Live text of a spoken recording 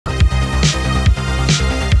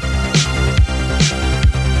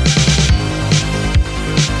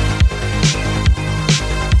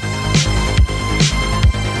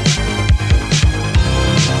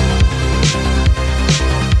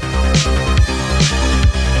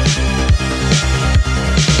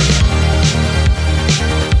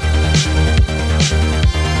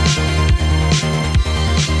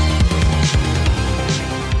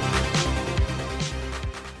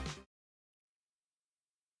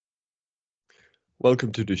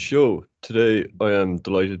Welcome to the show. Today, I am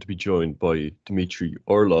delighted to be joined by Dmitry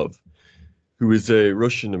Orlov, who is a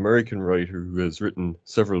Russian American writer who has written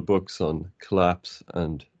several books on collapse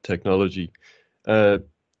and technology. Uh,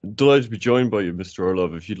 Delighted to be joined by you, Mr.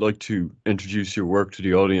 Orlov. If you'd like to introduce your work to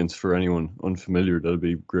the audience for anyone unfamiliar, that'd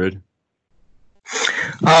be great.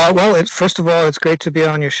 First of all, it's great to be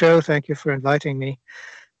on your show. Thank you for inviting me.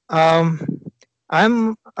 Um,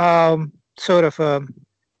 I'm sort of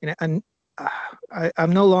you know, an,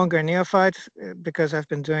 I'm no longer a neophyte because I've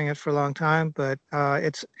been doing it for a long time. But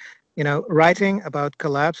writing about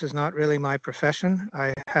collapse is not really my profession.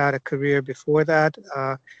 I had a career before that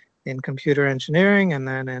in computer engineering, and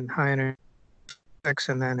then in high energy,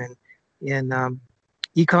 and then in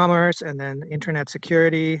e-commerce, and then internet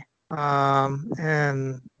security,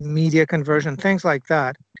 and media conversion, things like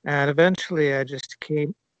that. And eventually I just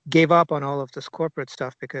gave up on all of this corporate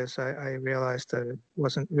stuff because I realized that it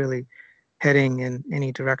wasn't really heading in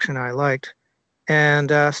any direction I liked.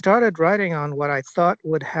 And started writing on what I thought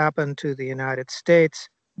would happen to the United States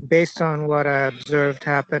based on what I observed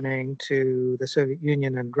happening to the Soviet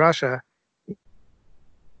Union and Russia in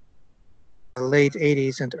the late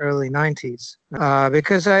 80s and early 90s,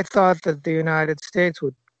 because I thought that the United States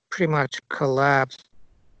would pretty much collapse.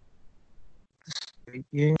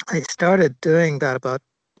 I started doing that about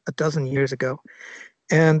a dozen years ago.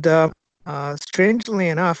 And strangely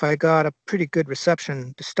enough, I got a pretty good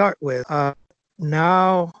reception to start with.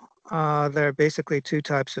 Now there are basically two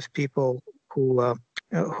types of people whom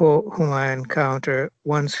I encounter.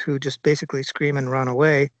 Ones who just basically scream and run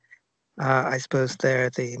away. I suppose they're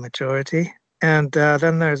the majority. And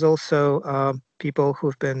then there's also people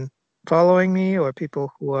who've been following me, or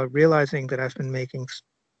people who are realizing that I've been making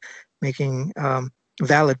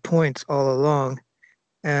valid points all along.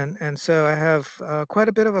 And so I have quite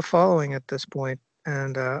a bit of a following at this point,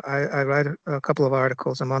 and I write a couple of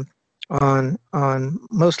articles a month on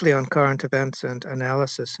mostly on current events and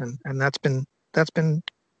analysis, and that's been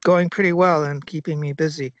going pretty well and keeping me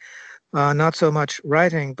busy. Not so much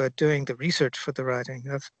writing, but doing the research for the writing.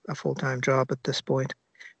 That's a full-time job at this point,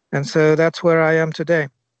 and so that's where I am today.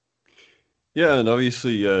 Yeah, and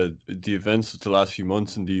obviously, the events of the last few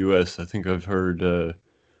months in the US, I think I've heard the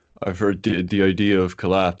idea of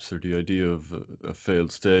collapse or the idea of a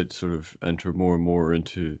failed state sort of enter more and more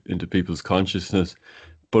into people's consciousness.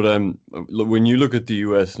 But when you look at the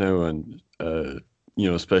U.S. now, and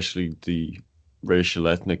especially the racial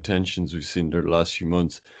ethnic tensions we've seen there the last few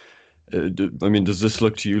months, I mean, does this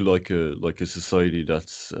look to you like a society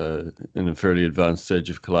that's in a fairly advanced stage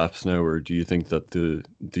of collapse now, or do you think that the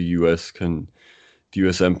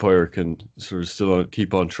U.S. empire can sort of still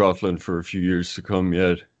keep on throttling for a few years to come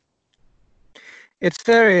yet? It's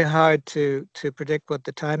very hard to predict what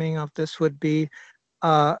the timing of this would be.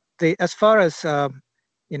 As far as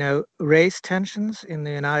race tensions in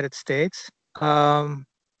the United States,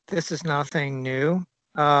 this is nothing new.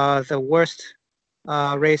 The worst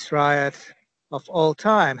race riot of all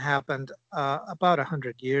time happened about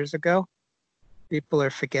 100 years ago. People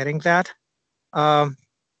are forgetting that.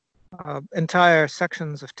 Entire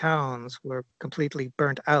sections of towns were completely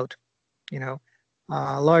burnt out.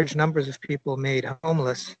 Large numbers of people made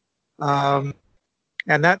homeless, and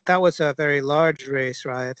that was a very large race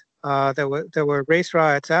riot. There were race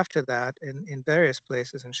riots after that in various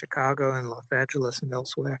places in Chicago and Los Angeles and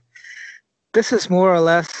elsewhere. This is more or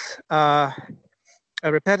less a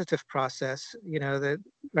repetitive process. That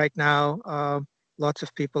right now lots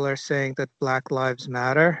of people are saying that Black Lives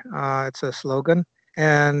Matter. It's a slogan,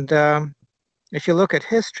 and if you look at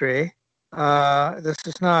history, this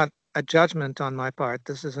is not a judgment on my part.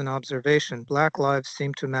 This is an observation. Black lives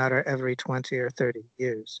seem to matter every 20 or 30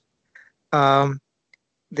 years.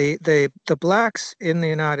 The blacks in the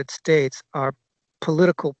United States are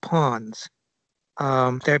political pawns.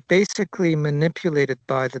 They're basically manipulated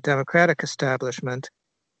by the Democratic establishment,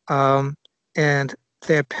 and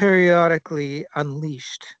they're periodically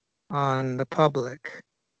unleashed on the public.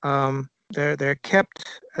 They're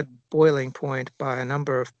kept at boiling point by a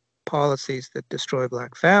number of policies that destroy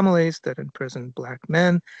Black families, that imprison Black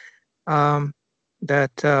men,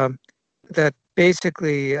 that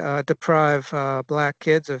basically deprive Black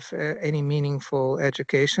kids of any meaningful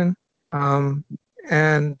education,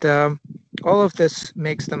 and all of this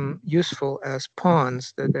makes them useful as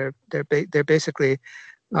pawns. They're basically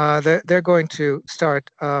they're going to start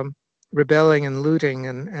rebelling and looting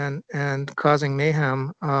and causing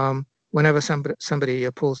mayhem whenever somebody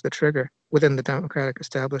pulls the trigger within the Democratic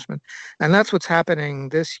establishment. And that's what's happening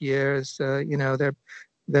this year. Is the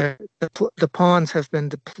pawns have been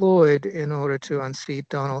deployed in order to unseat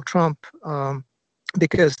Donald Trump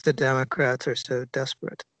because the Democrats are so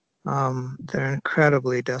desperate. They're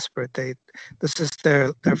incredibly desperate. This is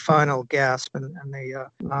their final gasp, and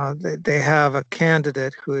they have a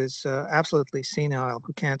candidate who is absolutely senile,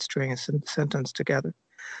 who can't string a sentence together.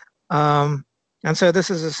 And so this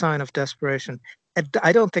is a sign of desperation.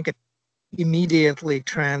 I don't think it immediately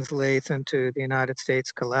translates into the United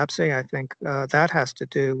States collapsing. I think that has to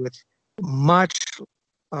do with much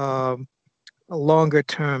um, longer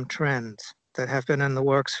term trends that have been in the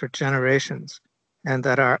works for generations and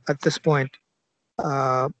that are at this point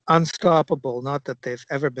unstoppable. Not that they've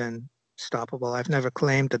ever been stoppable. I've never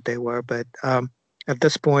claimed that they were, but at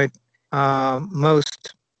this point,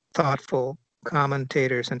 most thoughtful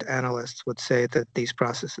commentators and analysts would say that these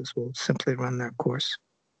processes will simply run their course.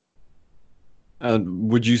 And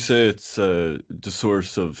would you say it's the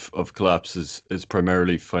source of collapse is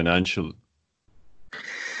primarily financial?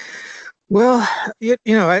 Well,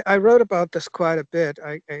 I wrote about this quite a bit.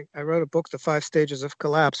 I wrote a book, The Five Stages of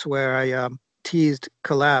Collapse, where I teased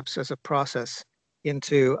collapse as a process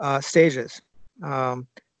into stages: um,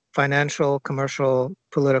 financial, commercial,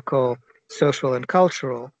 political, social, and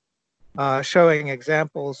cultural, showing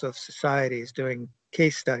examples of societies, doing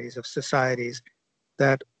case studies of societies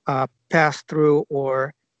that passed through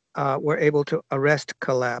or were able to arrest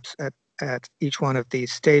collapse at each one of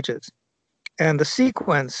these stages. And the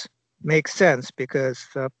sequence makes sense because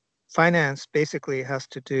finance basically has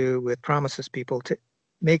to do with promises people to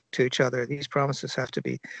make to each other. These promises have to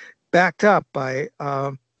be backed up by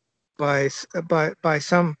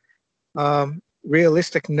some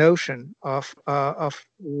realistic notion of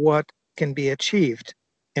what can be achieved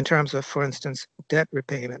in terms of, for instance, debt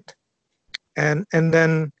repayment. And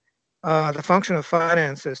then the function of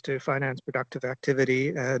finance is to finance productive activity.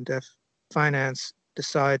 And if finance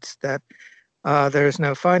decides that there is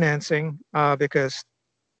no financing because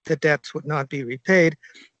the debts would not be repaid,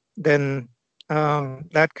 then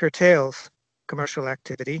that curtails commercial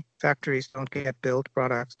activity. Factories don't get built,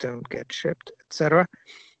 products don't get shipped, etc.,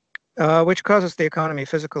 which causes the economy,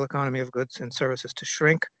 physical economy of goods and services to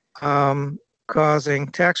shrink, causing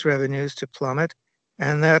tax revenues to plummet.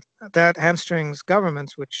 And that hamstrings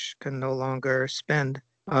governments, which can no longer spend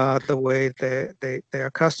the way they're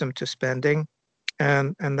accustomed to spending.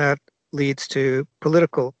 And that leads to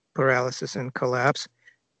political paralysis and collapse.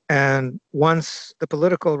 And once the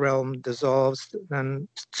political realm dissolves, then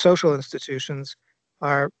social institutions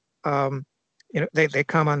are, they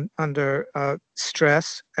come under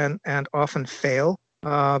stress and often fail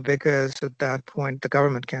because at that point the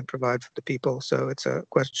government can't provide for the people. So it's a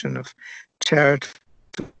question of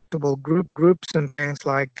charitable groups and things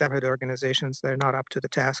like neighborhood organizations. They're not up to the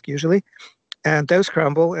task usually, and those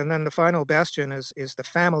crumble. And then the final bastion is the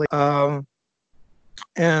family, and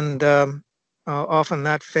often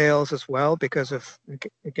that fails as well because of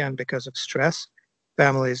stress.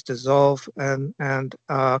 Families dissolve and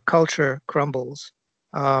culture crumbles.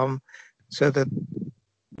 Um, so that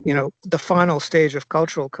the final stage of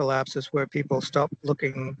cultural collapse is where people stop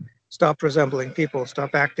resembling people,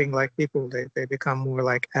 stop acting like people. They become more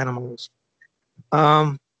like animals.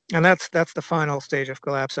 Um, and that's the final stage of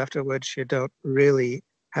collapse, after which you don't really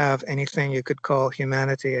have anything you could call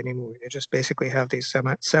humanity anymore. You just basically have these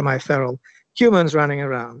semi-feral humans running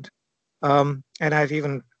around. And I've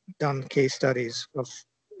even done case studies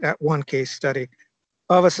one case study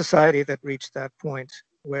of a society that reached that point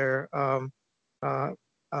where uh,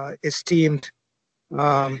 esteemed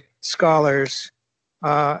scholars,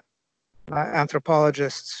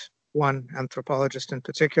 anthropologists, one anthropologist in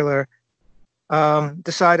particular,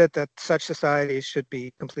 decided that such societies should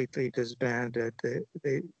be completely disbanded.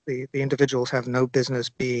 The individuals have no business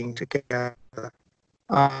being together.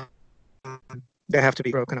 Um, they have to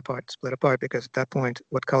be broken apart, split apart, because at that point,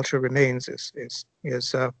 what culture remains is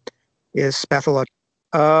pathological.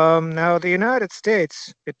 Now, the United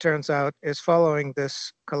States, it turns out, is following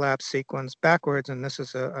this collapse sequence backwards, and this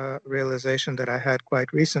is a realization that I had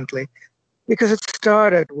quite recently, because it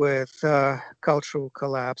started with cultural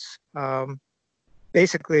collapse.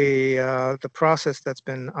 Basically, the process that's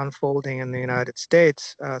been unfolding in the United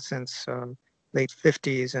States since late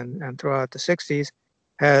 50s and throughout the 60s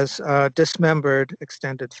has dismembered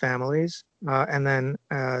extended families and then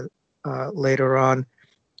later on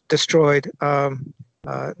destroyed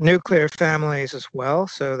nuclear families as well,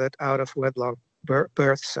 so that out of wedlock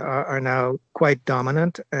births are now quite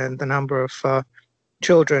dominant, and the number of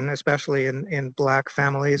children, especially in Black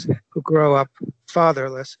families who grow up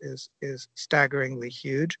fatherless, is staggeringly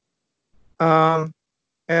huge. Um,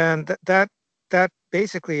 and that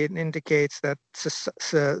basically indicates that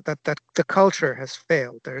that the culture has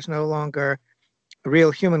failed. There's no longer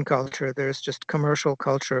real human culture. There's just commercial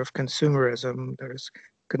culture of consumerism. There's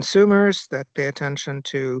consumers that pay attention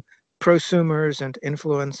to prosumers and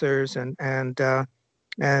influencers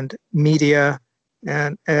and media,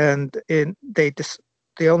 and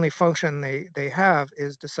the only function they have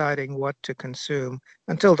is deciding what to consume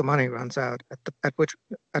until the money runs out. At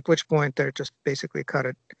which point they're just basically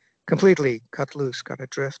completely cut loose, cut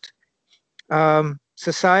adrift.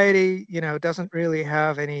 Society, doesn't really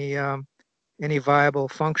have any viable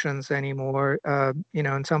functions anymore.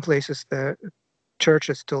 In some places the church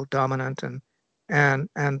is still dominant and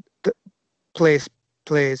the place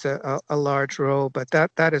plays a large role, but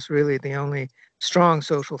that is really the only strong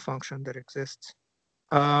social function that exists.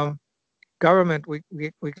 Um, Government, we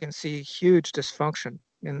can see huge dysfunction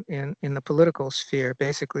in the political sphere.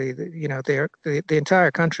 Basically, the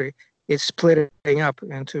entire country is splitting up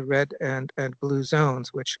into red and blue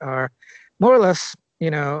zones, which are more or less,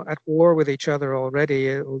 at war with each other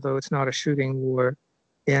already, although it's not a shooting war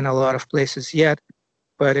in a lot of places yet,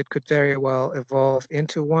 but it could very well evolve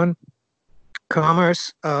into one.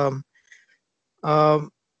 Commerce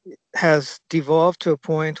has devolved to a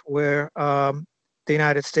point where the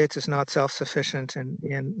United States is not self-sufficient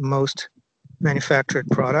in most manufactured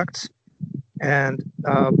products, and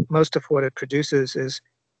most of what it produces is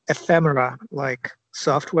ephemera like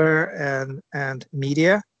software and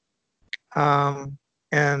media,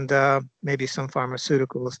 and maybe some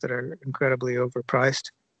pharmaceuticals that are incredibly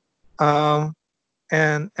overpriced,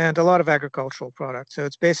 and a lot of agricultural products. So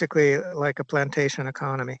it's basically like a plantation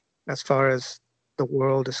economy as far as the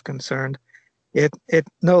world is concerned. It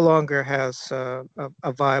no longer has a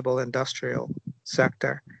viable industrial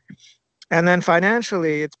sector. And then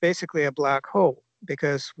financially, it's basically a black hole,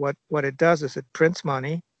 because what it does is it prints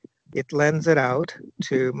money, it lends it out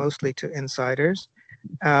mostly to insiders.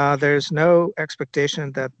 There's no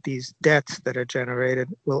expectation that these debts that are generated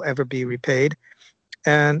will ever be repaid.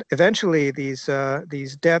 And eventually, these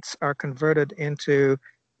debts are converted into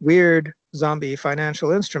weird zombie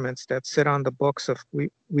financial instruments that sit on the books of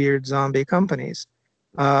weird zombie companies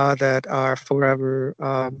that are forever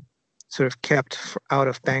sort of kept out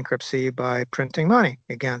of bankruptcy by printing money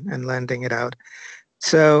again and lending it out.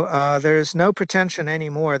 So there's no pretension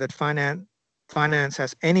anymore that finance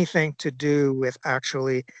has anything to do with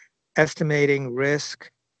actually estimating risk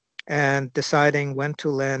and deciding when to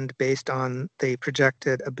lend based on the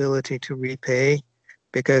projected ability to repay,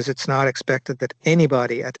 because it's not expected that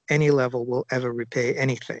anybody at any level will ever repay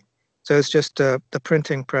anything. So it's just the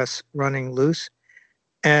printing press running loose.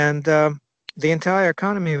 And the entire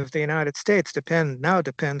economy of the United States depends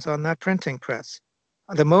on that printing press.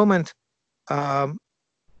 The moment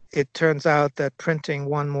it turns out that printing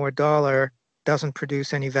one more dollar doesn't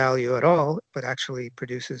produce any value at all, but actually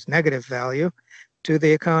produces negative value to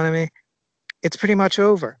the economy, it's pretty much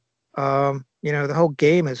over. The whole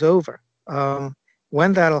game is over.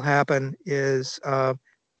 When that'll happen is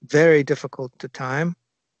very difficult to time,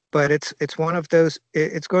 but it's one of those.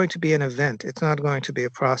 It's going to be an event. It's not going to be a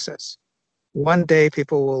process. One day,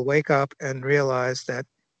 people will wake up and realize that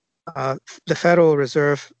the Federal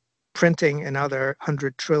Reserve printing another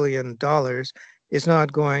 $100 trillion is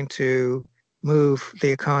not going to move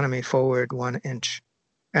the economy forward 1 inch.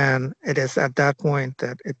 And it is at that point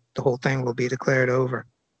that the whole thing will be declared over.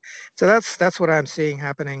 So that's what I'm seeing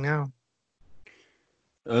happening now.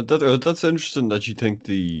 That's interesting that you think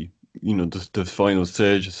the final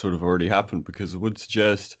stage has sort of already happened, because it would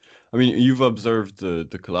suggest, I mean, you've observed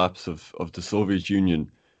the collapse of the Soviet Union,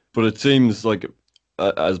 but it seems like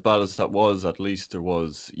as bad as that was, at least there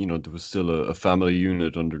was still a family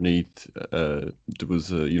unit underneath. There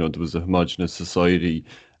was a homogenous society,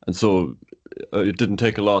 and so it didn't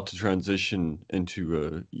take a lot to transition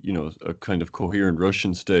into a kind of coherent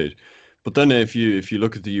Russian state. But then if you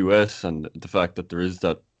look at the US and the fact that there is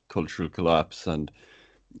that cultural collapse and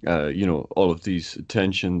all of these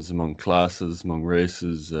tensions among classes, among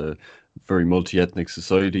races, very multi-ethnic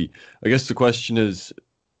society. I guess the question is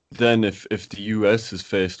then, if the US is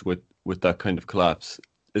faced with that kind of collapse,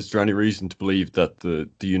 is there any reason to believe that the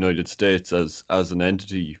United States as an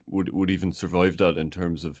entity would even survive that in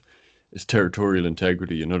terms of its territorial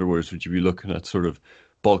integrity? In other words, would you be looking at sort of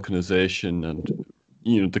balkanization and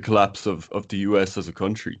the collapse of the US as a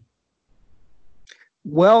country?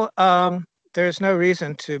 Well, there's no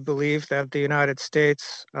reason to believe that the United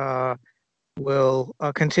States will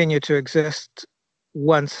continue to exist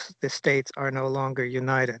once the states are no longer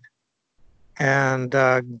united. And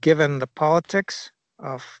given the politics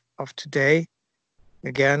of today,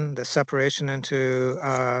 again, the separation into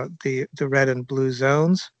the red and blue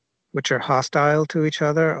zones, which are hostile to each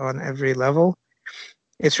other on every level,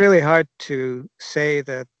 it's really hard to say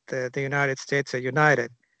that the United States are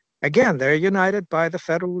united. Again, they're united by the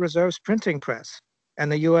Federal Reserve's printing press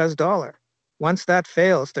and the US dollar. Once that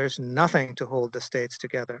fails, there's nothing to hold the states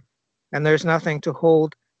together, and there's nothing to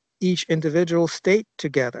hold each individual state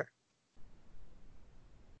together.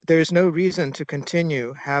 There's no reason to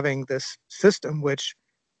continue having this system, which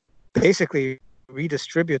basically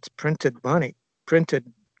redistributes printed money, printed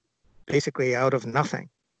basically out of nothing.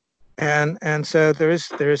 And so there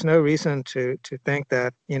is no reason to think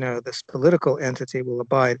that this political entity will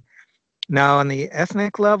abide. Now on the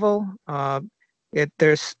ethnic level,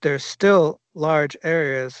 there's still large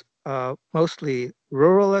areas, mostly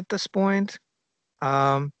rural at this point,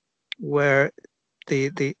 where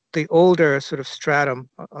the older sort of stratum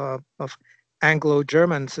of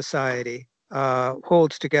Anglo-German society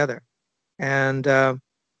holds together, and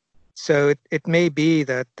so it may be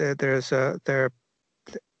that there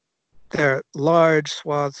are large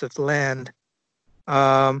swaths of land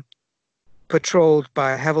patrolled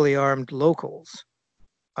by heavily armed locals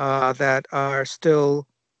that are still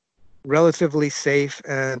relatively safe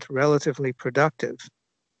and relatively productive.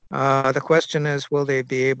 The question is, will they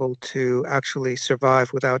be able to actually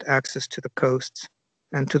survive without access to the coasts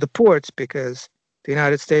and to the ports, because the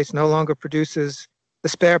United States no longer produces the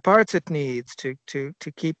spare parts it needs to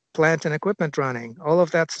keep plant and equipment running. All of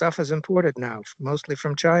that stuff is imported now, mostly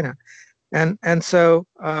from China. And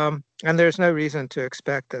there's no reason to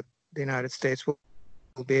expect that the United States will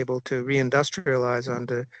be able to reindustrialize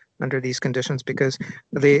under these conditions, because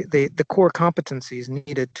the core competencies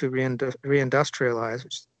needed to reindustrialize,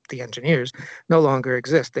 which the engineers, no longer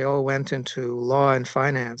exist. They all went into law and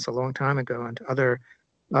finance a long time ago, and other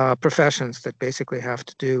professions that basically have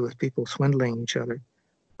to do with people swindling each other.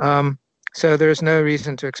 So there's no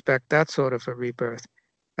reason to expect that sort of a rebirth.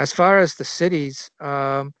 As far as the cities,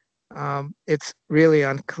 it's really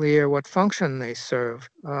unclear what function they serve.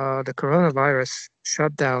 The coronavirus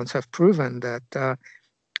shutdowns have proven that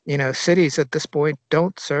cities at this point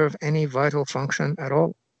don't serve any vital function at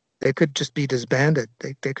all. They could just be disbanded.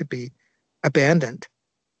 They could be abandoned,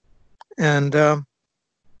 and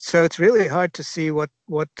so it's really hard to see what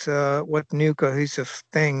new cohesive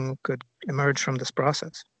thing could emerge from this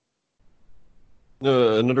process.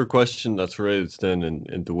 Another question that's raised then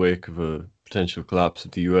in the wake of a potential collapse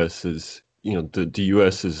of the US is, the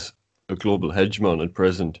US is a global hegemon at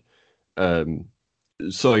present.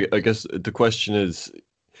 So I guess the question is,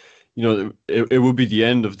 it would be the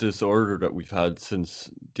end of this order that we've had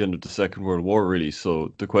since the end of the Second World War, really.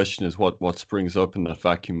 So the question is, what springs up in that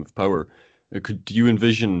vacuum of power? Do you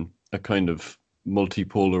envision a kind of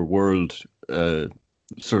multipolar world,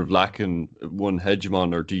 sort of lacking one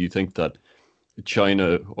hegemon, or do you think that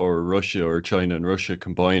China or Russia, or China and Russia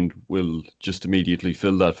combined, will just immediately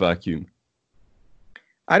fill that vacuum?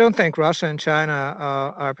 I don't think Russia and China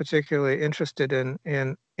are particularly interested in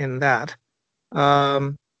that.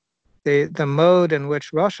 The mode in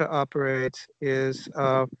which Russia operates is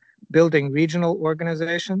building regional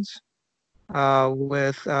organizations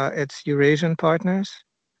with its Eurasian partners,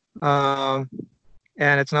 and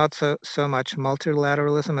it's not so much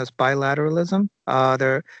multilateralism as bilateralism.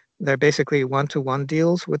 They're basically one-to-one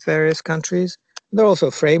deals with various countries. There are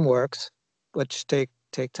also frameworks which take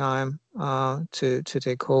time to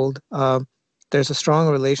take hold. There's a strong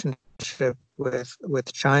relationship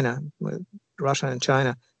with China, with Russia and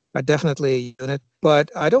China are definitely a unit,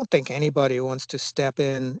 but I don't think anybody wants to step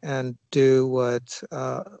in and do what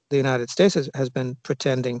the United States has been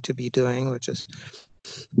pretending to be doing, which is,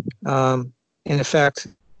 in effect,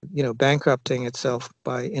 bankrupting itself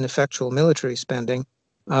by ineffectual military spending.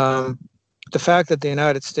 The fact that the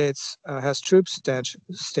United States has troops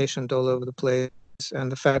stationed all over the place,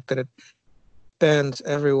 and the fact that it spends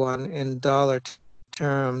everyone in dollar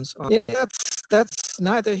terms that's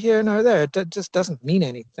neither here nor there. It just doesn't mean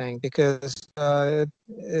anything, because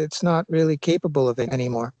it's not really capable of it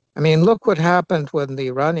anymore. I mean, look what happened when the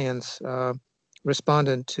Iranians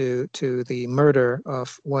responded to the murder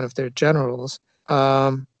of one of their generals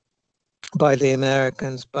by the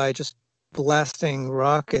Americans, by just blasting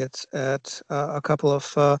rockets at a couple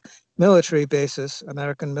of military bases,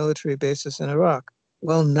 American military bases in Iraq.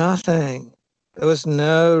 Well, nothing. There was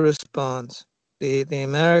no response. The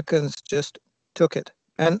Americans just took it,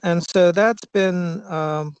 and so that's been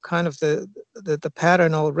kind of the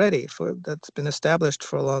pattern already that's been established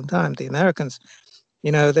for a long time. The Americans,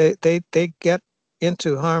 they get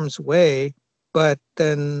into harm's way, but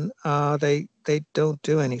then they don't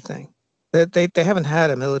do anything. They haven't had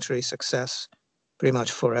a military success pretty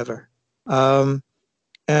much forever, and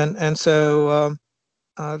so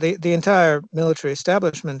the entire military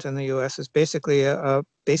establishment in the U.S. is basically a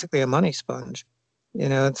money sponge.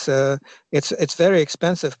 It's very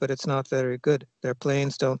expensive, but it's not very good. Their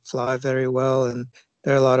planes don't fly very well, and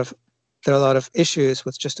there are a lot of issues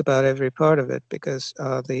with just about every part of it because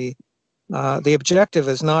the objective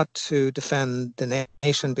is not to defend the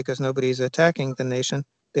nation because nobody's attacking the nation.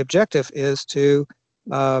 The objective is to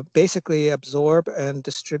basically absorb and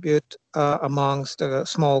distribute amongst a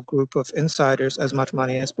small group of insiders as much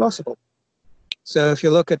money as possible. So if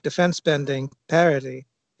you look at defense spending parity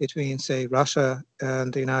between, say, Russia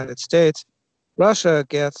and the United States, Russia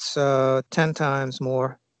gets 10 times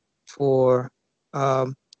more for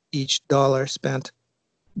each dollar spent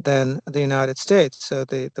than the United States. So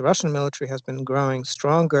the Russian military has been growing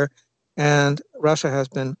stronger, and Russia has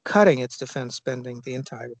been cutting its defense spending the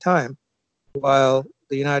entire time, while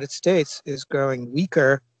the United States is growing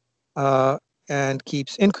weaker and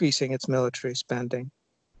keeps increasing its military spending.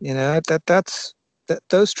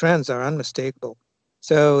 Those trends are unmistakable.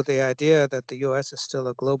 So the idea that the U.S. is still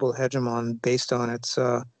a global hegemon based on its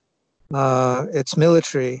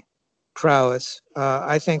military prowess,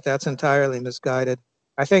 I think that's entirely misguided.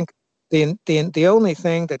 I think the only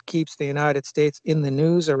thing that keeps the United States in the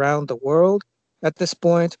news around the world at this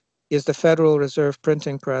point is the Federal Reserve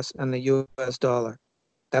printing press and the U.S. dollar.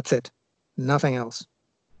 That's it. Nothing else.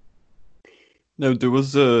 Now there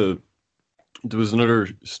was another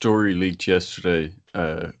story leaked yesterday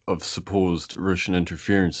of supposed Russian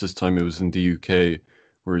interference. This time it was in the UK,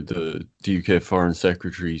 where the UK Foreign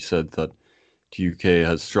Secretary said that the UK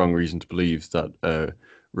has strong reason to believe that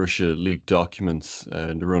Russia leaked documents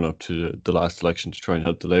in the run up to the last election to try and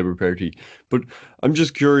help the Labour Party. But I'm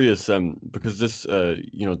just curious, because this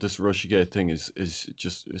this Russiagate thing is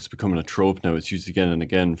just it's becoming a trope now. It's used again and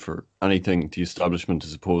again for anything the establishment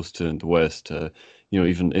is opposed to in the West.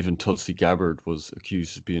 Even Tulsi Gabbard was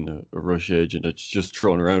accused of being a Russia agent. It's just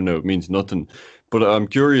thrown around now. It means nothing. But I'm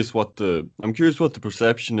curious what the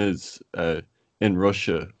perception is in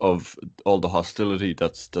Russia of all the hostility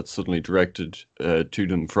that's suddenly directed to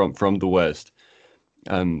them from the West,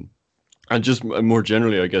 and just more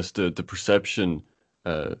generally, I guess the perception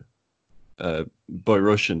by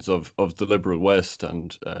Russians of the liberal West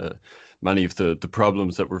and many of the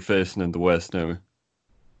problems that we're facing in the West now.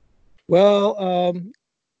 Well,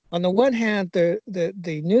 on the one hand,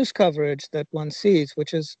 the news coverage that one sees,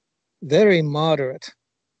 which is very moderate,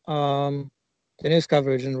 the news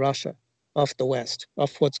coverage in Russia of the West,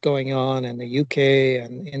 of what's going on in the UK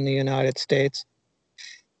and in the United States,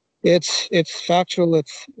 it's factual,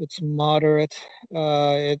 it's moderate,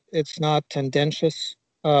 it's not tendentious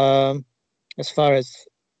as far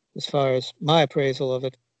as my appraisal of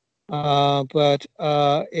it, but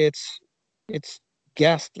it's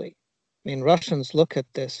ghastly. I mean, Russians look at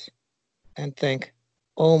this and think,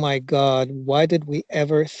 oh my God, why did we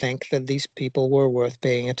ever think that these people were worth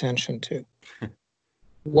paying attention to?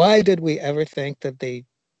 Why did we ever think that they,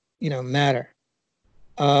 matter?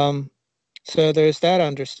 So there's that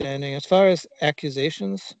understanding. As far as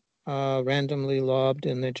accusations randomly lobbed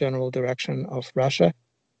in the general direction of Russia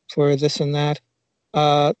for this and that,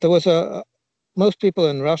 there was most people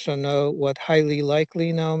in Russia know what highly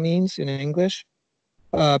likely now means in English.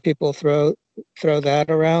 People throw that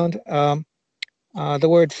around. The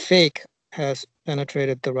word fake has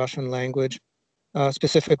penetrated the Russian language,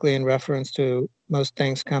 specifically in reference to most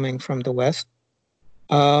things coming from the West.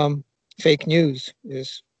 Fake news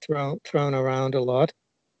is thrown around a lot.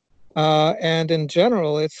 And in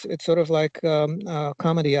general, it's sort of like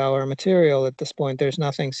comedy hour material at this point. There's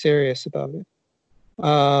nothing serious about it.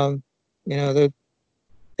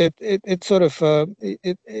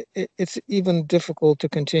 It's even difficult to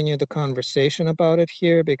continue the conversation about it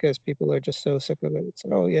here because people are just so sick of it. It's,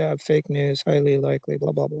 oh yeah, fake news, highly likely,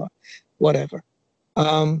 blah blah blah, whatever.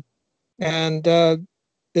 And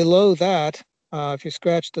below that, if you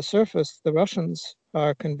scratch the surface, the Russians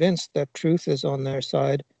are convinced that truth is on their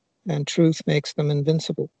side, and truth makes them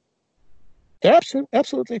invincible. They're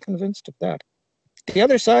absolutely convinced of that. The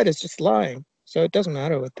other side is just lying. So it doesn't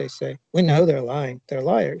matter what they say. We know they're lying. They're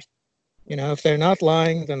liars. If they're not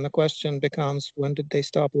lying, then the question becomes, when did they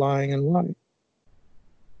stop lying and why?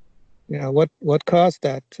 What caused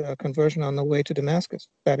that conversion on the way to Damascus,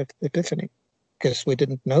 that epiphany? Because we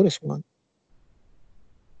didn't notice one.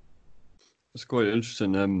 That's quite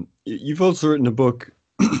interesting. You've also written a book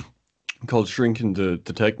called Shrinking the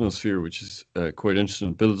Technosphere, which is quite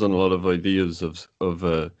interesting. It builds on a lot of ideas of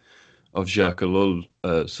Jacques Ellul,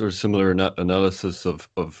 sort of similar analysis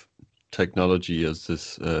of technology as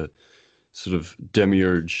this sort of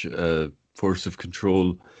demiurge force of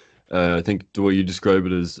control. I think the way you describe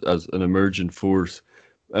it is as an emergent force.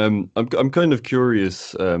 I'm kind of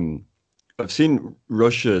curious. I've seen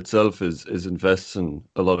Russia itself is investing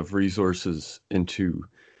a lot of resources into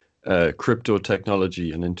crypto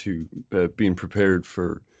technology and into being prepared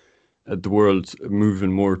for the world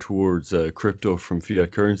moving more towards crypto from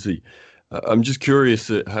fiat currency. I'm just curious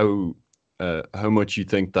how much you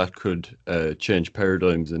think that could change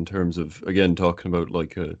paradigms in terms of, again, talking about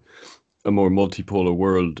like a more multipolar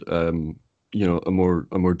world, a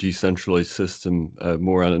more decentralized system,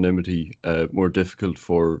 more anonymity, more difficult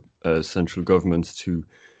for central governments to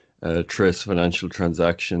trace financial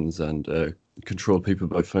transactions and control people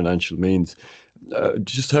by financial means.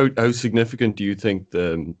 Just how significant do you think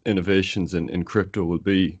the innovations in crypto will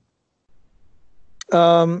be?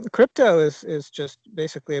 Crypto is just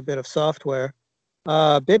basically a bit of software.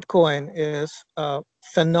 Bitcoin is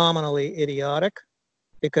phenomenally idiotic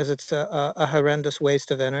because it's a horrendous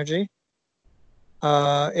waste of energy.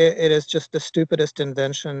 It is just the stupidest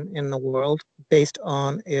invention in the world based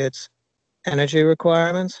on its energy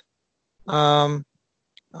requirements. Um,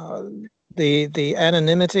 uh, the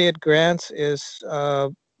anonymity it grants is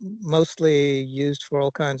mostly used for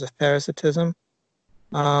all kinds of parasitism,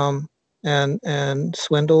 um, and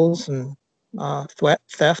swindles and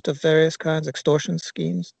theft of various kinds, extortion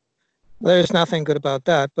schemes. There's nothing good about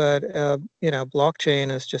that, but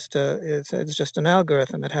blockchain is just it's just an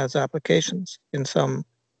algorithm. It has applications in some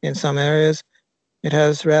areas. It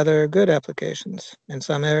has rather good applications in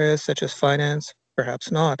some areas, such as finance,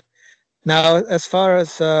 perhaps not. Now, as far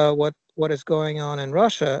as what is going on in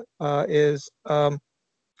Russia, is a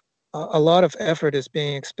lot of effort is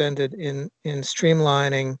being expended in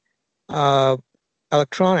streamlining uh,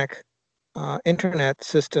 electronic internet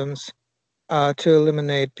systems to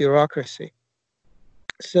eliminate bureaucracy.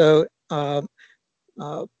 So uh,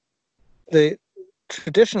 the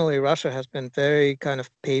traditionally Russia has been very kind of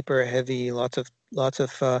paper heavy, lots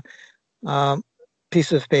of um,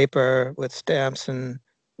 pieces of paper with stamps and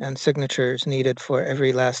signatures needed for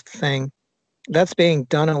every last thing. That's being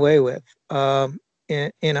done away with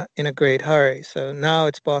in a great hurry. So now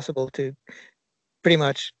it's possible to pretty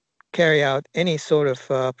much carry out any sort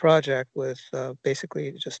of project with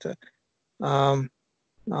basically just um,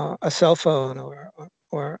 a cell phone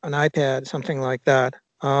or an iPad, something like that.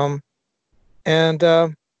 And uh,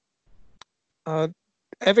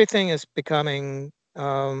 Everything is becoming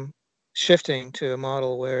shifting to a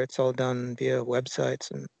model where it's all done via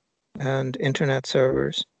websites and internet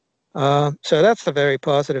servers. So that's a very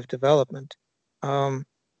positive development. Um,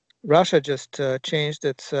 Russia just changed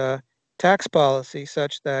its tax policy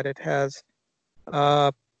such that it has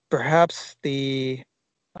uh, perhaps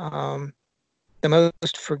um, the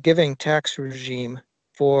most forgiving tax regime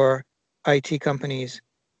for IT companies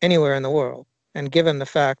anywhere in the world. And given the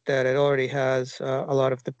fact that it already has a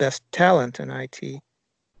lot of the best talent in IT,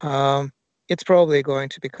 um, it's probably going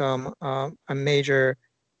to become a major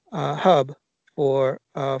hub for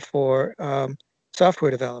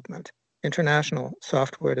software development, international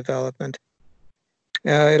software development.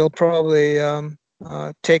 It'll probably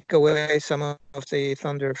take away some of the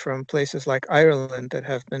thunder from places like Ireland that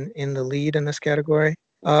have been in the lead in this category.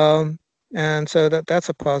 And so that's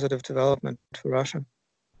a positive development for Russia.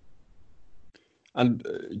 And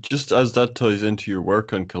just as that ties into your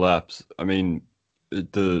work on collapse, I mean,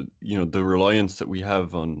 the reliance that we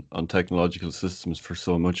have on technological systems for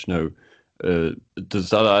so much now, uh, does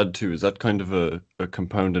that add to, is that kind of a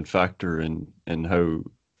compounding factor in how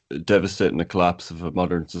devastating the collapse of a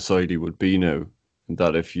modern society would be now? And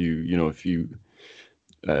that if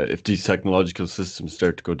these technological systems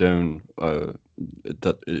start to go down,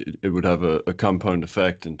 that it would have a compound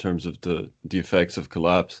effect in terms of the effects of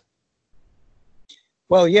collapse.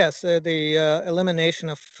 Well, yes, the elimination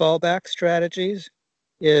of fallback strategies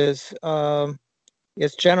is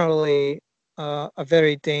is generally a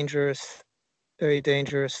very dangerous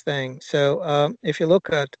thing. So if you look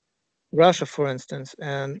at Russia, for instance,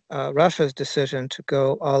 and Russia's decision to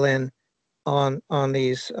go all in on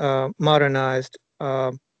these modernized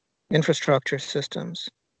infrastructure systems,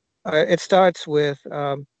 it starts with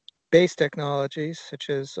base technologies such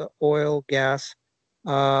as oil, gas,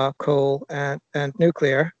 coal, and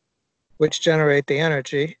nuclear, which generate the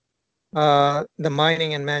energy. The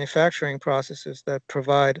mining and manufacturing processes that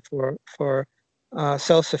provide for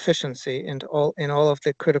self-sufficiency in all of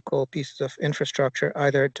the critical pieces of infrastructure,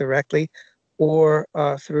 either directly or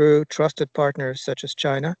through trusted partners such as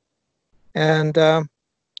China, and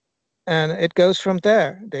and it goes from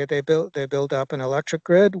there. They build up an electric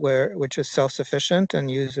grid which is self-sufficient and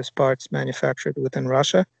uses parts manufactured within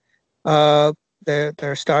Russia. Uh,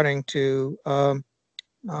 they're starting to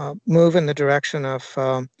move in the direction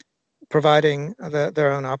of providing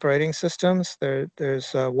their own operating systems.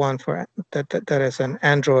 There's one for that is an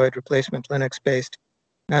Android replacement, Linux-based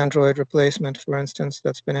Android replacement, for instance,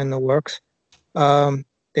 that's been in the works.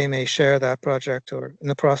 They may share that project, or in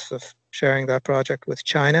the process of sharing that project, with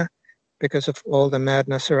China because of all the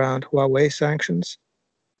madness around Huawei sanctions.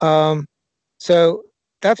 So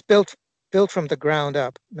that's built from the ground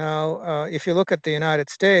up. Now, if you look at the United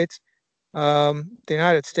States, the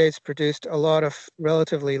United States produced a lot of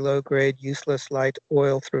relatively low-grade, useless light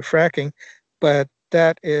oil through fracking, but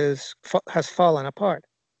that has fallen apart.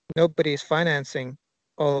 Nobody's financing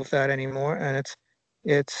all of that anymore, and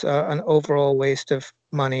it's an overall waste of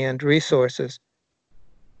money and resources.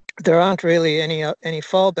 There aren't really any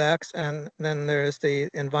fallbacks, and then there's the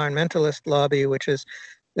environmentalist lobby, which is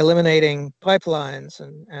eliminating pipelines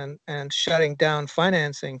and shutting down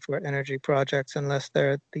financing for energy projects unless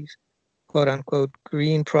they're these quote unquote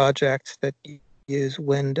green projects that use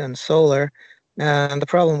wind and solar. And the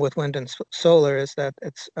problem with wind and solar is that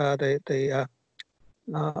it's the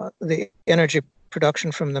energy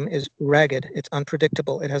production from them is ragged. It's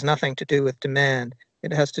unpredictable. It has nothing to do with demand.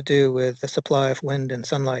 It has to do with the supply of wind and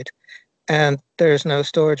sunlight. And there's no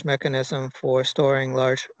storage mechanism for storing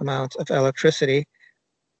large amounts of electricity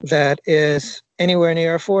that is anywhere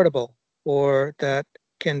near affordable or that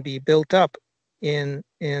can be built up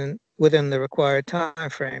within the required time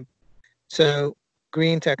frame. So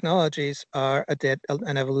green technologies are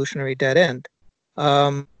an evolutionary dead end,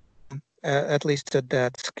 at least at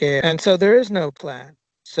that scale. And so there is no plan.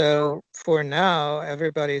 So for now,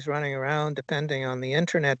 everybody's running around depending on the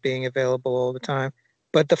internet being available all the time.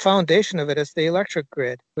 But the foundation of it is the electric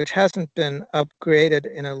grid, which hasn't been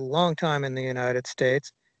upgraded in a long time in the United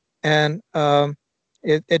States. And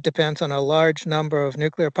it depends on a large number of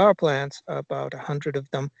nuclear power plants, about 100 of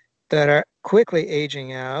them, that are quickly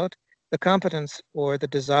aging out. The competence or the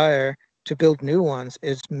desire to build new ones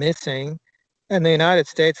is missing. And the United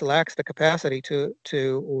States lacks the capacity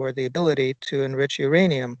or the ability to enrich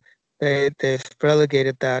uranium. They've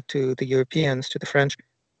relegated that to the Europeans, to the French,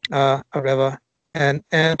 Areva, and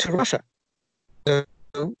to Russia. So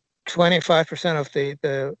 25% of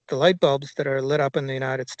the light bulbs that are lit up in the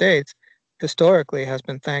United States historically has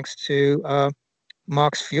been thanks to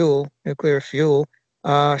MOX fuel, nuclear fuel,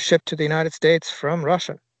 shipped to the United States from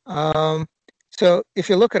Russia. So if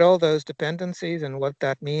you look at all those dependencies and what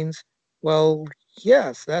that means, well,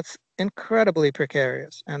 yes, that's incredibly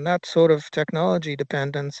precarious. And that sort of technology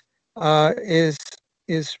dependence is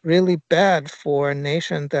really bad for a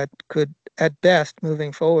nation that could, at best,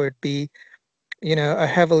 moving forward, be a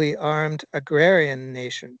heavily armed agrarian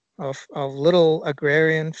nation of little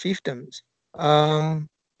agrarian fiefdoms.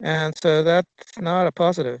 And so that's not a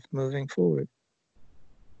positive moving forward.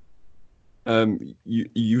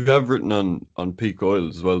 You have written on peak oil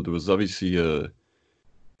as well. There was obviously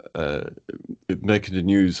making the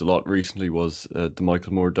news a lot recently was the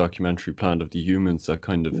Michael Moore documentary Planet of the Humans that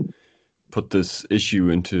kind of put this issue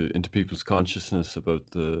into people's consciousness about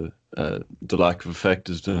the lack of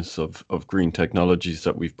effectiveness of green technologies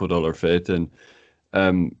that we've put all our faith in.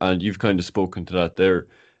 And you've kind of spoken to that there.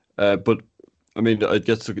 But I mean, I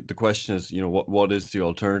guess the question is, what is the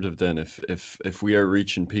alternative then if we are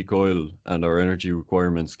reaching peak oil and our energy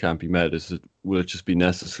requirements can't be met? Will it just be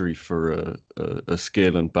necessary for a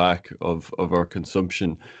scaling back of our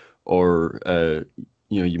consumption, or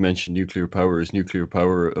you mentioned nuclear power. Is nuclear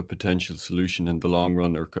power a potential solution in the long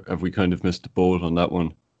run, or have we kind of missed the boat on that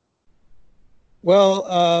one? Well,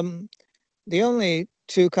 the only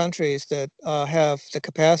two countries that have the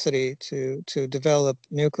capacity to develop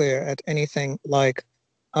nuclear at anything like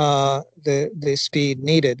the speed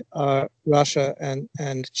needed are Russia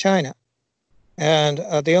and China. And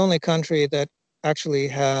the only country that actually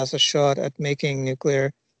has a shot at making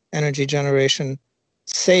nuclear energy generation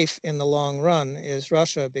safe in the long run is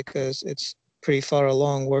Russia, because it's pretty far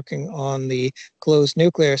along working on the closed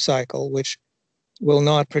nuclear cycle, which will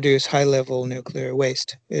not produce high-level nuclear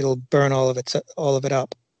waste. It'll burn all of it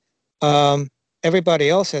up. Everybody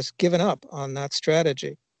else has given up on that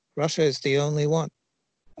strategy. Russia is the only one,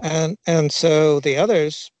 and so the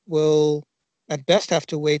others will, at best, have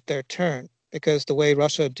to wait their turn, because the way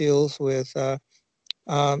Russia deals with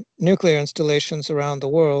nuclear installations around the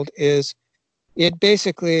world is it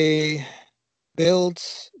basically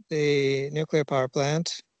builds the nuclear power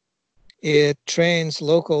plant, it trains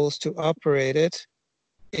locals to operate it,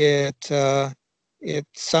 it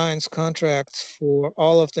signs contracts for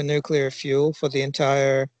all of the nuclear fuel for the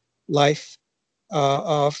entire life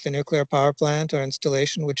of the nuclear power plant or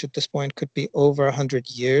installation, which at this point could be over 100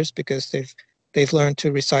 years, because they've learned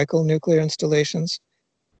to recycle nuclear installations.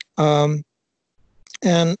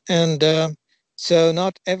 And so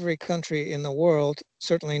not every country in the world,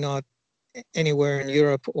 certainly not anywhere in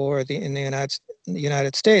Europe or in the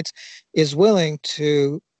United States, is willing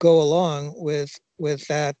to go along with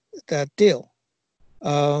that deal.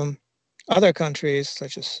 Um, Other countries,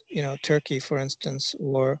 such as Turkey, for instance,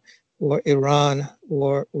 or Iran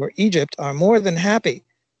or Egypt, are more than happy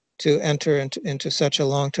to enter into such a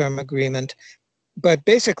long-term agreement. But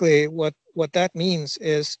basically, what that means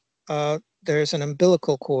is there's an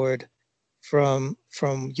umbilical cord from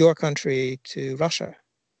your country to Russia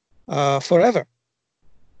forever.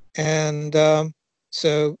 And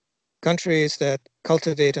so countries that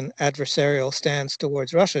cultivate an adversarial stance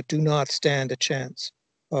towards Russia do not stand a chance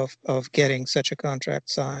of getting such a contract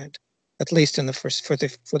signed, at least in the for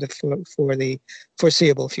the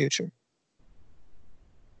foreseeable future.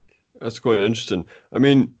 That's quite interesting. I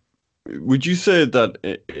mean, would you say that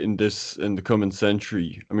in the coming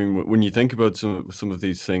century, I mean, when you think about some of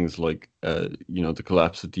these things like the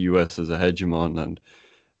collapse of the US as a hegemon and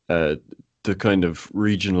uh, the kind of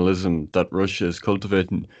regionalism that Russia is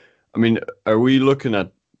cultivating, I mean, are we looking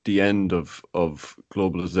at the end of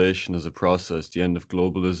globalization as a process, the end of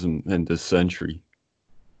globalism in this century?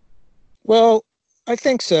 Well, I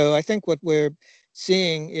think so. I think what we're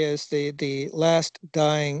seeing is the last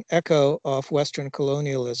dying echo of Western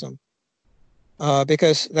colonialism,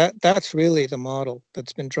 because that's really the model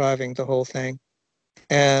that's been driving the whole thing.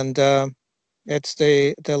 And it's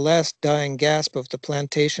the last dying gasp of the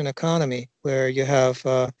plantation economy, where you have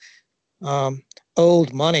um,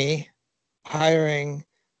 old money hiring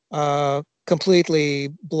completely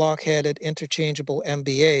blockheaded, interchangeable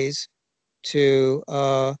MBAs to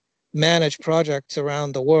manage projects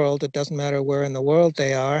around the world. It doesn't matter where in the world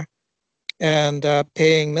they are, and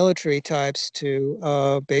paying military types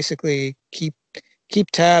to basically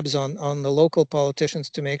keep tabs on the local politicians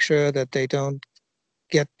to make sure that they don't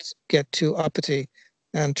get too uppity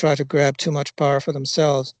and try to grab too much power for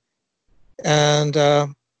themselves. And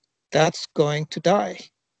that's going to die.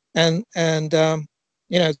 And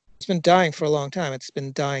it's been dying for a long time. It's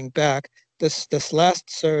been dying back. This last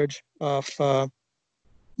surge of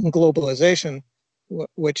globalization,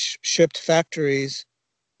 which shipped factories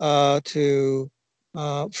to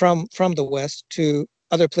from the West to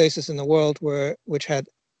other places in the world which had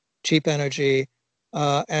cheap energy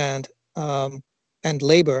uh, and um, and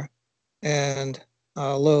labor and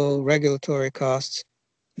low regulatory costs.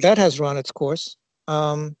 That has run its course,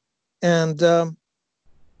 and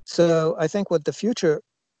so I think what the future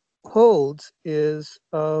holds is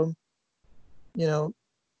you know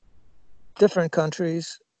different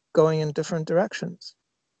countries going in different directions,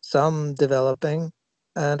 some developing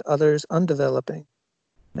and others undeveloping,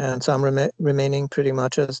 and some remaining pretty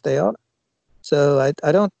much as they are. So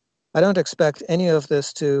I don't expect any of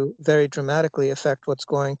this to very dramatically affect what's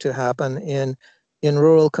going to happen in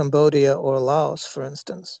rural Cambodia or Laos, for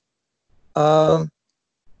instance. Um,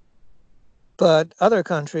 but other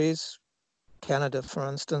countries, Canada, for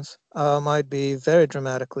instance, might be very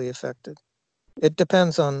dramatically affected. It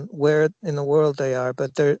depends on where in the world they are,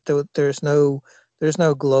 but there's no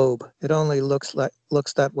globe. It only looks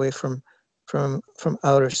that way from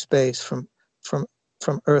outer space, from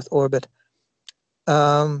from Earth orbit.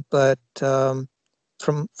 But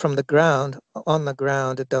from the ground, on the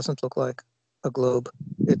ground, it doesn't look like a globe.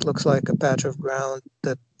 It looks like a patch of ground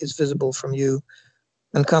that is visible from you,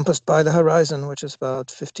 encompassed by the horizon, which is about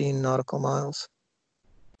 15 nautical miles.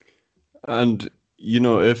 And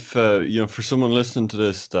if for someone listening to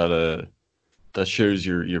this that shares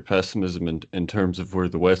your pessimism in terms of where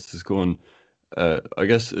the West is going, I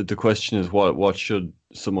guess the question is what should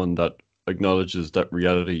someone that acknowledges that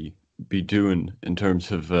reality be doing in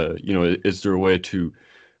terms of is there a way to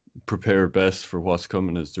prepare best for what's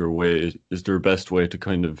coming? Is there a best way to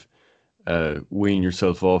kind of wean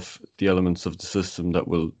yourself off the elements of the system that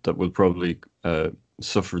will probably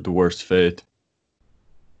suffer the worst fate?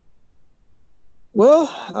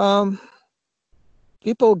 Well,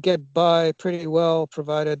 people get by pretty well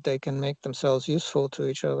provided they can make themselves useful to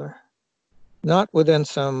each other. Not within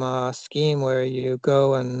some scheme where you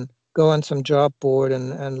go on some job board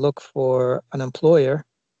and look for an employer,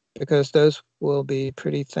 because those will be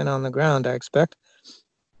pretty thin on the ground, I expect.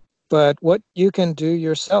 But what you can do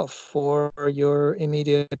yourself for your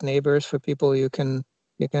immediate neighbors, for people you can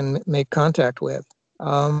make contact with,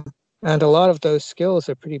 and a lot of those skills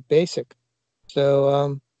are pretty basic.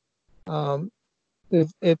 So um,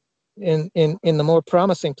 it in the more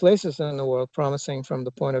promising places in the world, promising from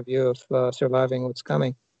the point of view of surviving what's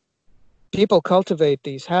coming, people cultivate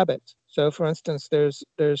these habits. So, for instance,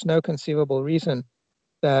 there's no conceivable reason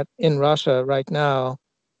that in Russia right now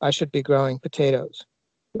I should be growing potatoes.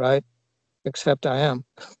 right? Except I am,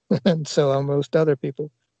 and so are most other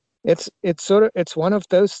people. It's one of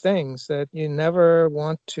those things that you never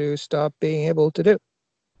want to stop being able to do.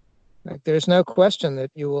 Like there's no question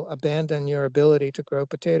that you will abandon your ability to grow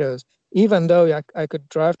potatoes, even though I could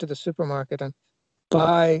drive to the supermarket and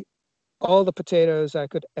buy all the potatoes I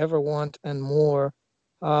could ever want and more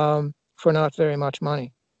for not very much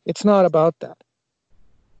money. It's not about that.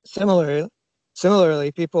 Similarly,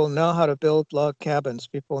 similarly, people know how to build log cabins.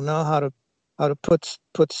 People know how to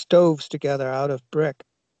put stoves together out of brick.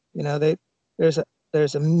 You know, there's a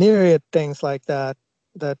there's a myriad things like that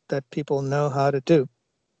that people know how to do.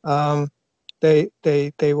 Um, they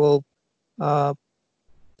uh,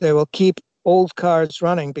 they will keep old cars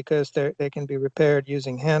running because they can be repaired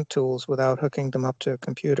using hand tools without hooking them up to a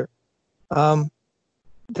computer. Um,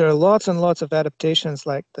 there are lots and lots of adaptations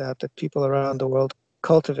like that that people around the world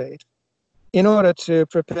cultivate in order to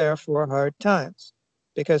prepare for hard times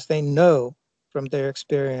because they know from their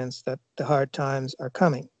experience that the hard times are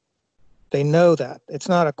coming. They know that. It's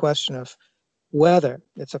not a question of whether,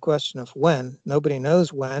 it's a question of when. Nobody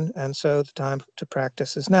knows when, and so the time to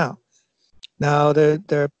practice is now. Now, there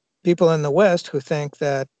are people in the West who think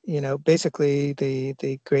that, you know, basically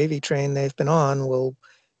the gravy train they've been on will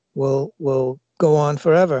go on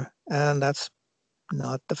forever, and that's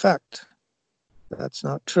not the fact. That's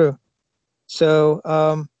not true. So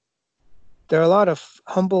there are a lot of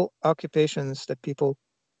humble occupations that people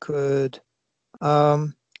could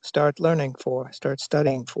start learning for, start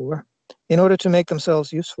studying for, in order to make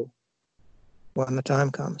themselves useful when the time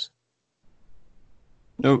comes.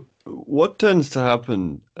 Now, what tends to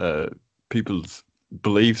happen, people's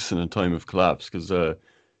beliefs in a time of collapse? Because I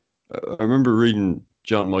remember reading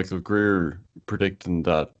John Michael Greer predicting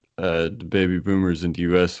that the baby boomers in the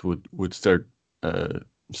US would start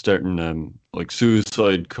starting like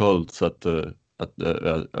suicide cults at the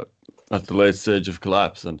late stage of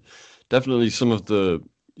collapse, and definitely some of the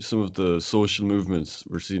social movements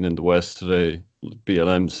we're seeing in the West today,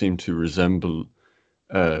 BLM, seem to resemble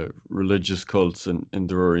religious cults in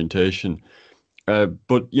their orientation.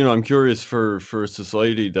 But you know, I'm curious for a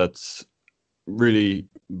society that's really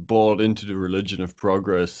bought into the religion of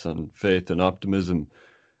progress and faith and optimism.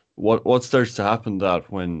 What starts to happen that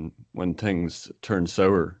when things turn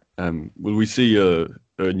sour? Will we see a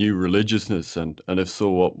new religiousness, and if so,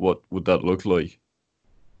 what would that look like?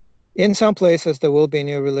 In some places, there will be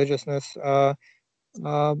new religiousness. The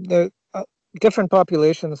different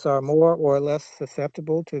populations are more or less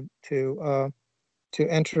susceptible to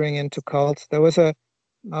entering into cults. There was a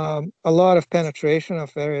lot of penetration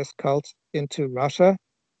of various cults into Russia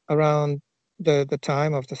around the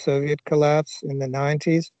time of the Soviet collapse in the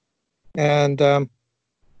 90s. And there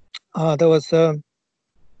was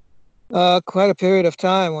quite a period of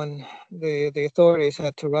time when the authorities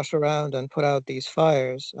had to rush around and put out these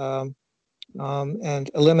fires and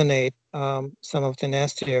eliminate some of the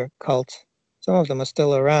nastier cults. Some of them are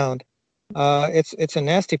still around. It's a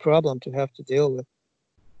nasty problem to have to deal with.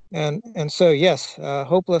 And so yes,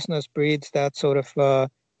 hopelessness breeds that sort of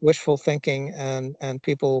wishful thinking, and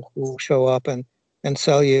people who show up and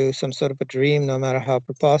sell you some sort of a dream, no matter how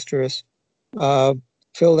preposterous, uh,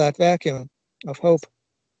 fill that vacuum of hope.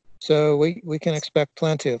 So we can expect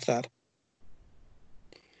plenty of that.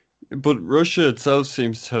 But Russia itself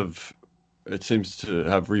seems to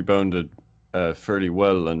have rebounded fairly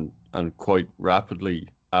well and quite rapidly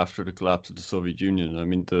after the collapse of the Soviet Union. I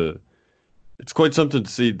mean, the it's quite something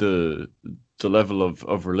to see the level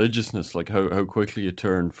of religiousness, like how quickly it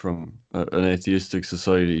turned from an atheistic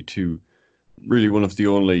society to really one of the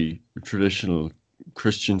only traditional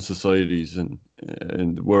Christian societies in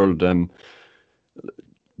the world.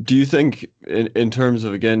 Do you think, in terms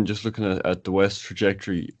of again just looking at the West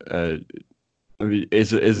trajectory, I mean,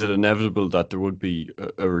 is it inevitable that there would be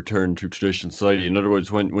a return to traditional society? In other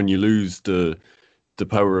words, when you lose the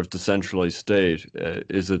power of the centralized state,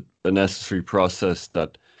 is it a necessary process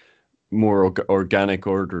that more organic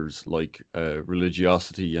orders like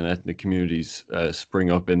religiosity and ethnic communities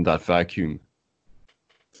spring up in that vacuum?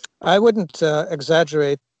 I wouldn't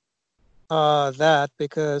exaggerate that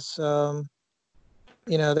because there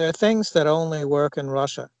are things that only work in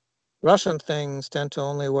Russia. Russian things tend to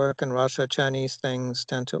only work in Russia. Chinese things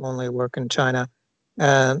tend to only work in China,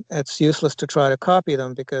 and it's useless to try to copy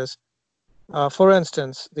them because, for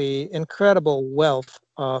instance, the incredible wealth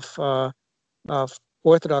of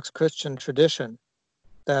Orthodox Christian tradition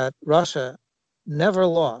that Russia never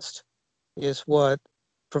lost is what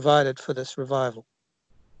provided for this revival.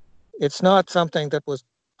 It's not something that was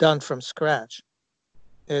done from scratch.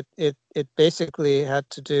 It basically had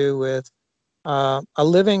to do with a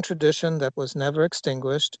living tradition that was never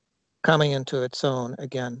extinguished, coming into its own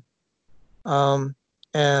again.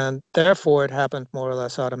 And therefore, it happened more or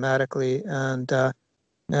less automatically and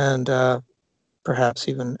perhaps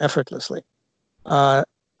even effortlessly.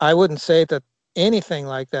 I wouldn't say that anything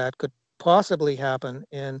like that could possibly happen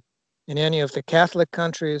in any of the Catholic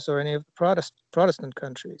countries or any of the Protestant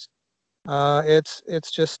countries.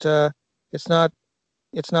 It's just it's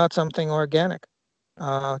not something organic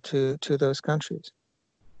to those countries.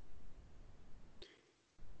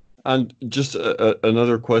 And just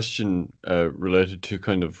another question related to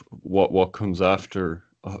kind of what comes after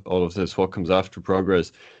all of this, what comes after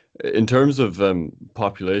progress. In terms of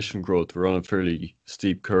population growth, we're on a fairly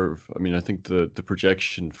steep curve. I mean, I think the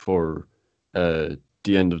projection for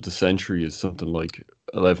the end of the century is something like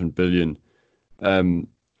 11 billion. Um,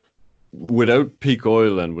 Without peak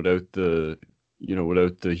oil and without the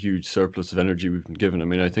huge surplus of energy we've been given, I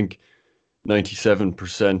mean, I think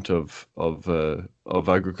 97% of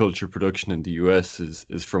agriculture production in the US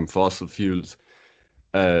is from fossil fuels.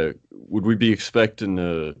 Would we be expecting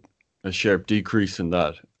a sharp decrease in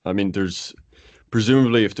that? I mean, there's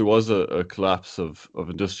presumably if there was a collapse of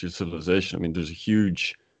industrial civilization, I mean, there's a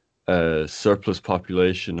huge surplus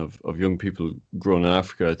population of young people growing in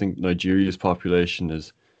Africa. I think Nigeria's population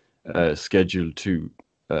is scheduled to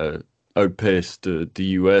uh, outpace the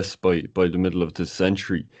US by the middle of this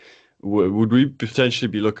century. Would we potentially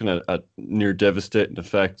be looking at near devastating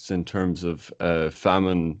effects in terms of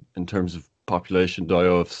famine, in terms of population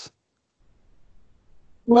die-offs?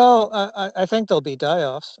 Well, I think there'll be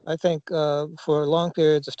die-offs. I think for long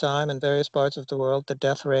periods of time in various parts of the world, the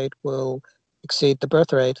death rate will exceed the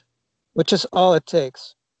birth rate, which is all it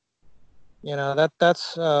takes. You know,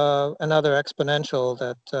 that's another exponential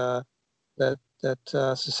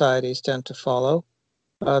that societies tend to follow.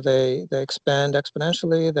 They expand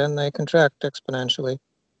exponentially, then they contract exponentially.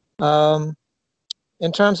 Um,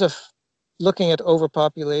 in terms of looking at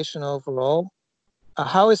overpopulation overall,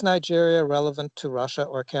 how is Nigeria relevant to Russia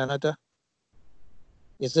or Canada?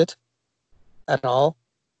 Is it at all?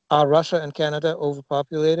 Are Russia and Canada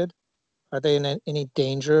overpopulated? Are they in any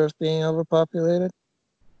danger of being overpopulated?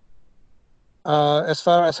 As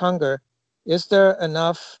far as hunger, is there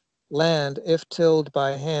enough land, if tilled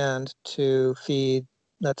by hand, to feed,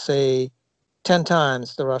 let's say, 10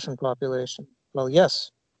 times the Russian population? Well,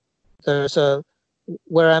 yes. There's a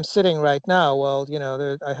where I'm sitting right now. Well, you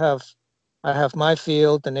know, I have my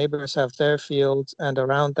field, the neighbors have their fields, and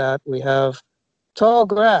around that we have tall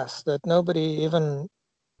grass that nobody even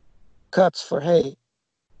cuts for hay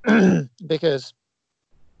because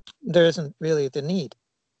there isn't really the need.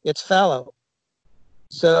 It's fallow.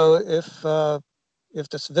 So if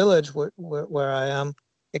this village where I am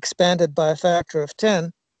expanded by a factor of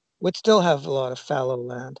 10, we'd still have a lot of fallow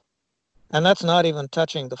land. And that's not even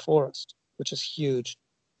touching the forest, which is huge.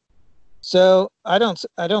 So I don't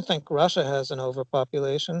think Russia has an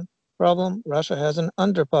overpopulation problem. Russia has an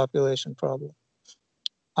underpopulation problem.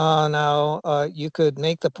 Now you could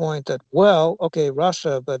make the point that, well, okay,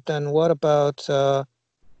 Russia, but then what about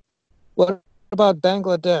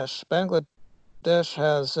Bangladesh? Bangladesh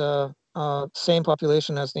has same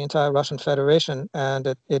population as the entire Russian Federation, and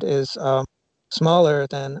it is smaller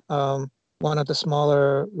than one of the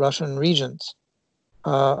smaller Russian regions,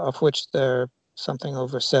 of which there are something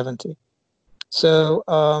over 70. So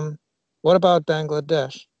what about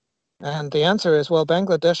Bangladesh? And the answer is, well,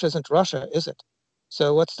 Bangladesh isn't Russia, is it?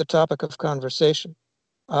 So what's the topic of conversation?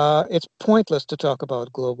 It's pointless to talk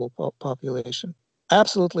about global population.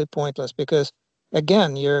 Absolutely pointless, because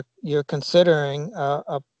again, you're considering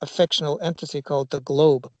a fictional entity called the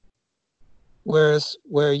globe, whereas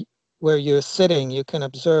where you're sitting, you can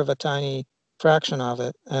observe a tiny fraction of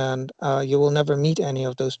it, and you will never meet any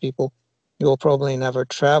of those people. You will probably never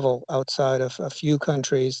travel outside of a few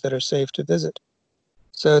countries that are safe to visit.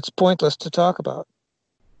 So it's pointless to talk about.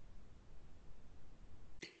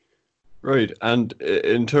 Right. And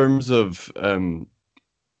in terms of I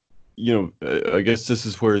guess this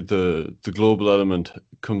is where the global element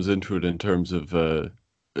comes into it in terms of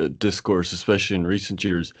discourse, especially in recent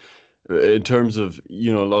years. In terms of,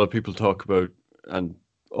 a lot of people talk about and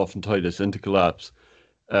often tie this into collapse,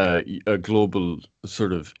 a global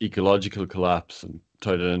sort of ecological collapse and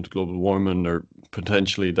tie that into global warming, or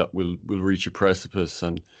potentially that will reach a precipice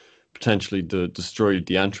and potentially destroy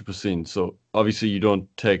the Anthropocene. So obviously you don't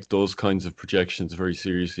take those kinds of projections very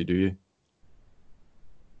seriously, do you?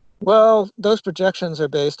 Well, those projections are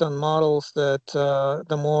based on models that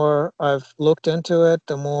the more I've looked into it,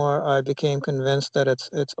 the more I became convinced that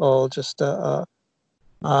it's all just to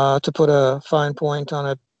put a fine point on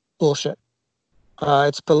it, bullshit.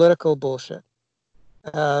 It's political bullshit.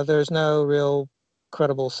 There's no real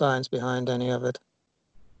credible science behind any of it.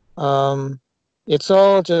 Um, it's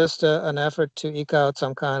all just an effort to eke out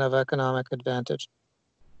some kind of economic advantage.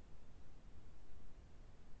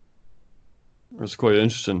 That's quite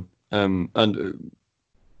interesting. And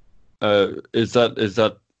is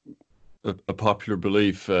that a popular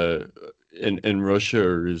belief in Russia,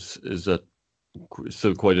 or is that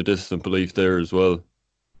still quite a distant belief there as well?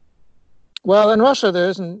 Well, in Russia, there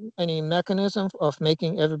isn't any mechanism of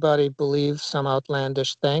making everybody believe some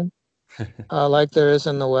outlandish thing like there is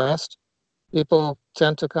in the West. People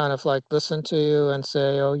tend to kind of like listen to you and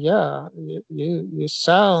say, "Oh yeah, you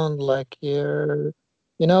sound like you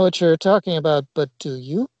know what you're talking about, but do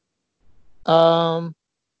you?" Um,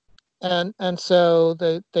 and so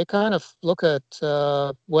they kind of look at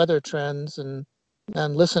weather trends and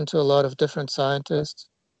listen to a lot of different scientists.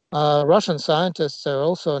 Russian scientists are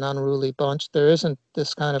also an unruly bunch. There isn't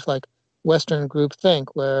this kind of like Western group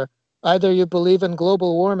think where either you believe in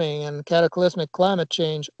global warming and cataclysmic climate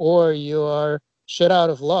change or you are shit out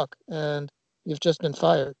of luck and you've just been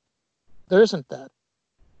fired. There isn't that.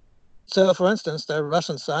 So, for instance, there are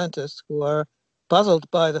Russian scientists who are puzzled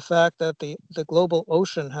by the fact that the global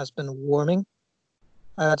ocean has been warming.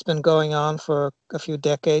 It's been going on for a few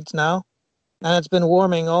decades now, and it's been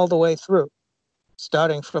warming all the way through,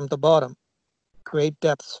 starting from the bottom, great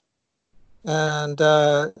depths. And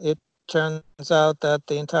it turns out that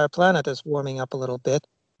the entire planet is warming up a little bit.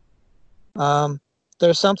 Um,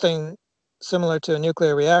 there's something similar to a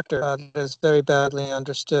nuclear reactor that is very badly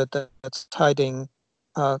understood that's hiding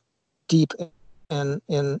uh, deep in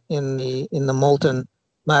the molten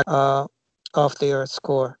matter of the Earth's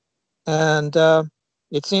core, and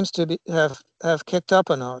it seems to have kicked up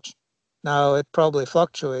a notch. Now it probably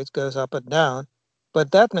fluctuates, goes up and down,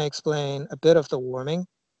 but that may explain a bit of the warming.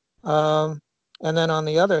 Um, and then on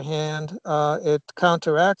the other hand, it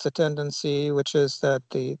counteracts a tendency, which is that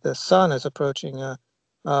the sun is approaching a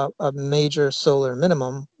major solar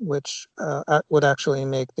minimum, which would actually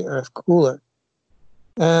make the Earth cooler.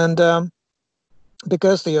 And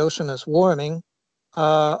because the ocean is warming,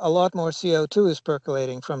 a lot more CO2 is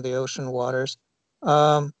percolating from the ocean waters,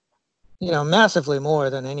 um, massively more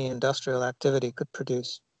than any industrial activity could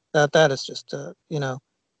produce. That is just,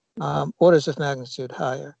 orders of magnitude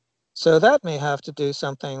higher. So that may have to do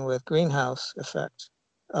something with greenhouse effect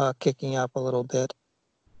kicking up a little bit.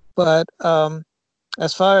 But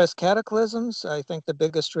as far as cataclysms, I think the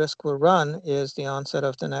biggest risk we'll run is the onset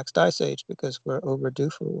of the next ice age because we're overdue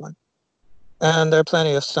for one. And there are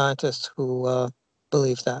plenty of scientists who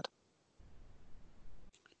believe that.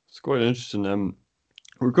 It's quite interesting.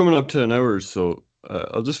 We're coming up to an hour, so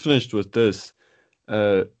I'll just finish with this.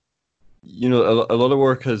 Uh, a lot of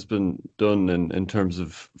work has been done in terms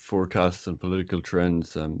of forecasts and political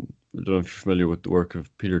trends. I don't know if you're familiar with the work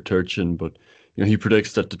of Peter Turchin, but he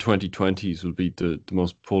predicts that the 2020s will be the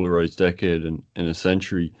most polarized decade in a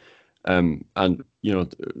century. And I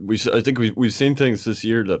think we've seen things this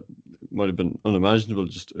year that might have been unimaginable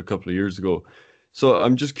just a couple of years ago. So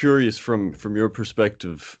I'm just curious from your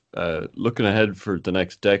perspective, looking ahead for the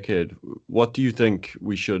next decade, what do you think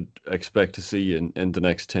we should expect to see in the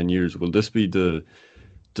next 10 years? Will this be the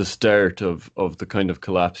start of the kind of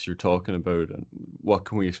collapse you're talking about? And what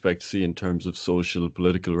can we expect to see in terms of social,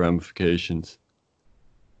 political ramifications?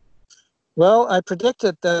 Well, I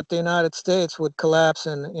predicted that the United States would collapse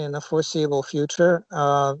in a foreseeable future.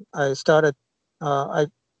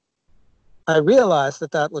 I realized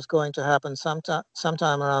that that was going to happen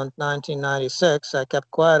sometime around 1996. I kept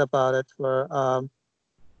quiet about it for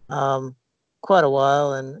um, quite a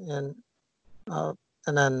while, uh,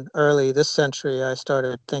 and then early this century, I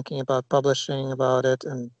started thinking about publishing about it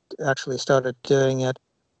and actually started doing it.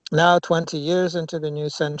 Now, 20 years into the new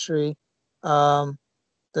century, um,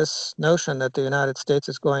 this notion that the United States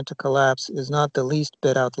is going to collapse is not the least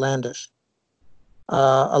bit outlandish.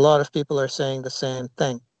 A lot of people are saying the same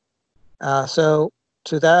thing. So,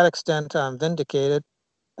 to that extent, I'm vindicated,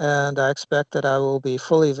 and I expect that I will be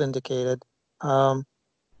fully vindicated, um,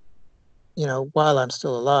 while I'm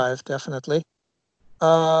still alive, definitely.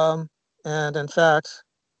 Um, and in fact,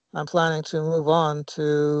 I'm planning to move on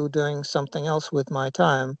to doing something else with my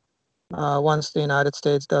time once the United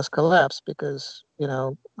States does collapse, because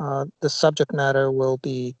the subject matter will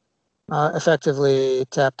be effectively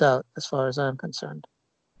tapped out as far as I'm concerned.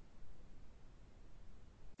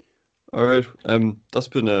 All right. That's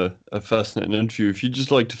been a fascinating interview. If you'd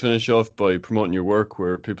just like to finish off by promoting your work,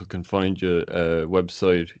 where people can find you,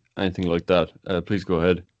 website, anything like that, please go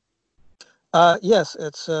ahead. Yes,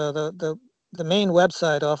 it's the main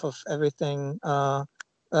website off of everything, off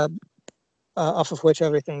of which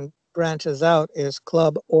everything branches out is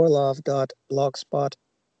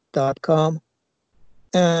cluborlov.blogspot.com.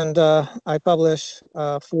 And I publish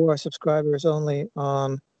for subscribers only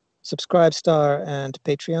on Subscribestar and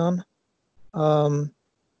Patreon.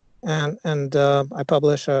 And I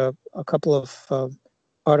publish a couple of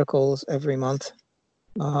articles every month.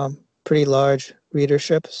 Pretty large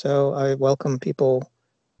readership, so I welcome people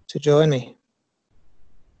to join me.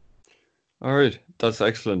 All right, that's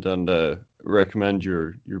excellent, and recommend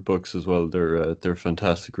your books as well. They're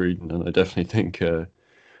fantastic reading, and I definitely think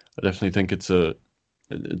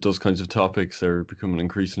those kinds of topics are becoming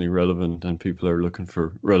increasingly relevant, and people are looking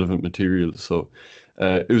for relevant material. So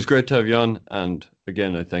it was great to have you on, and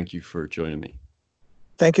again, I thank you for joining me.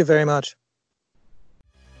 Thank you very much.